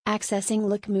Accessing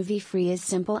LookMovie free is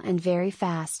simple and very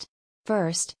fast.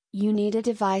 First, you need a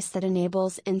device that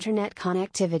enables internet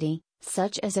connectivity,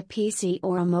 such as a PC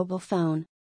or a mobile phone.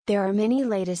 There are many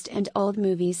latest and old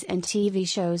movies and TV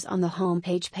shows on the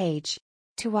homepage page.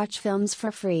 To watch films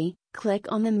for free, click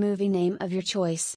on the movie name of your choice.